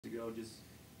ago, just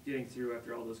getting through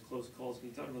after all those close calls. Can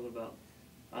you talk a little about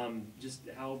just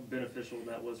how beneficial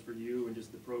that was for you and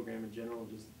just the program in general,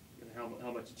 just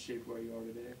how much it shaped where you are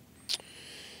today?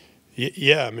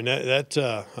 Yeah, I mean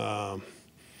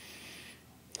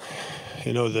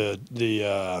you know,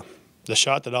 the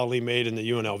shot that Ali made in the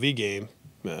UNLV game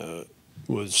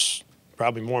was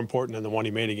probably more important than the one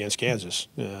he made against Kansas.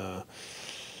 Because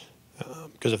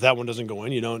if that one doesn't go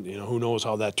in, who knows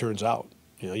how that turns out.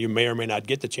 You may or may not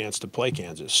get the chance to play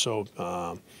Kansas. So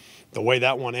the way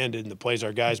that one ended and the plays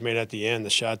our guys made at the end, the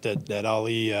shot that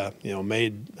Ali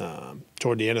made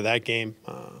toward the end of that game,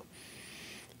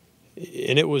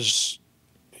 and it was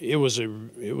a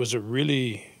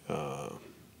really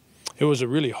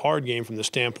hard game from the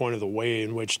standpoint of the way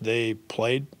in which they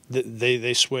played.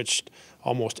 They switched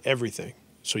almost everything.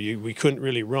 So we couldn't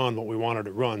really run what we wanted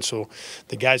to run. So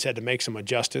the guys had to make some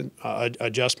adjustments,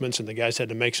 and the guys had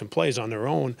to make some plays on their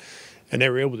own, and they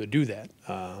were able to do that.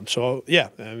 Yeah,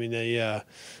 I mean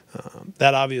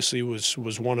that obviously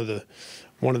was one of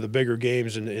the bigger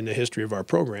games in the history of our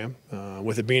program,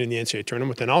 with it being in the NCAA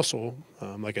tournament. And also,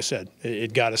 like I said,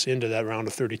 it got us into that round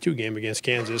of 32 game against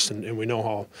Kansas, and we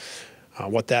know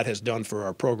what that has done for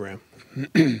our program.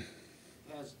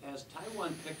 Has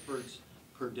Tywhon Pickford's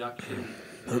production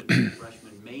as a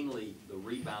freshman, mainly the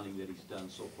rebounding that he's done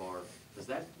so far, does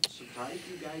that surprise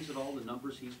you guys at all, the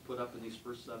numbers he's put up in these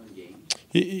first 7 games?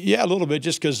 Yeah, a little bit,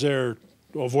 just because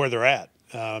of where they're at.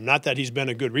 Not that he's been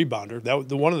a good rebounder.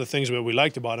 One of the things that we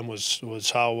liked about him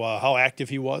was how active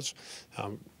he was.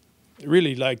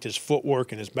 Really liked his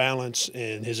footwork and his balance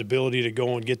and his ability to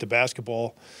go and get the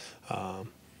basketball.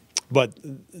 But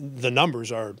the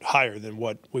numbers are higher than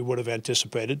what we would have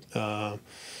anticipated.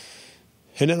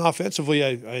 And then offensively,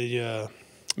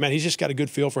 man, he's just got a good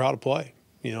feel for how to play.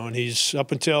 And he's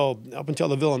up until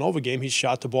the Villanova game, he's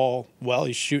shot the ball well.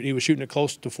 He was shooting it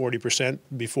close to 40%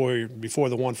 before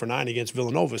the 1 for 9 against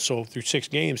Villanova. So through 6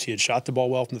 games, he had shot the ball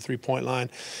well from the 3-point line.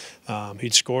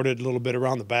 He'd scored it a little bit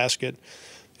around the basket,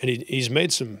 and he's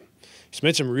made some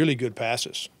really good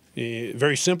passes.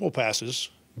 Very simple passes,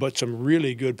 but some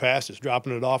really good passes,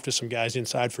 dropping it off to some guys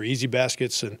inside for easy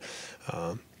baskets. And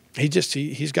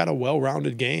he's got a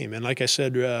well-rounded game. And like I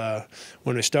said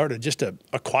when I started, just a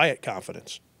quiet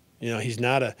confidence. He's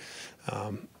not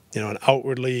an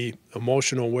outwardly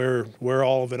emotional, wear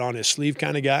all of it on his sleeve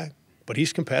kind of guy, but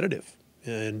he's competitive.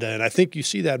 And I think you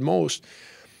see that most.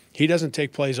 He doesn't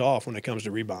take plays off when it comes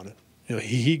to rebounding.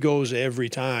 He goes every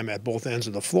time at both ends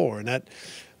of the floor, and that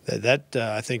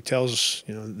I think tells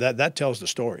that tells the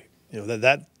story.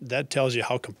 That tells you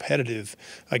how competitive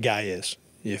a guy is.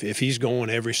 If he's going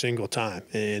every single time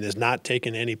and is not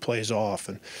taking any plays off,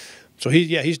 and so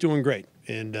he's doing great.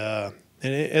 And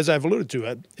as I've alluded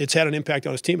to, it's had an impact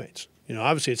on his teammates.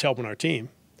 Obviously it's helping our team.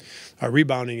 Our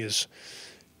rebounding has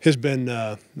been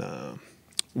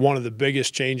one of the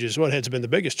biggest changes. Well, it has been the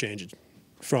biggest changes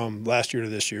from last year to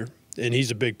this year, and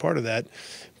he's a big part of that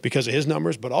because of his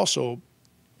numbers, but also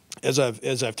as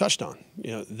I've touched on,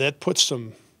 that puts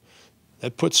some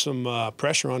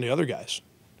pressure on the other guys.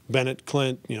 Bennett,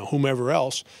 Clint, whomever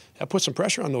else, that puts some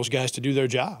pressure on those guys to do their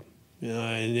job,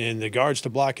 and the guards to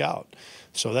block out.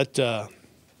 So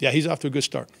he's off to a good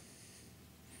start.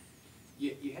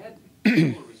 You had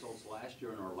similar results last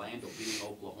year in Orlando, beating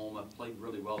Oklahoma, played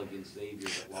really well against Xavier,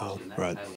 but lost in that title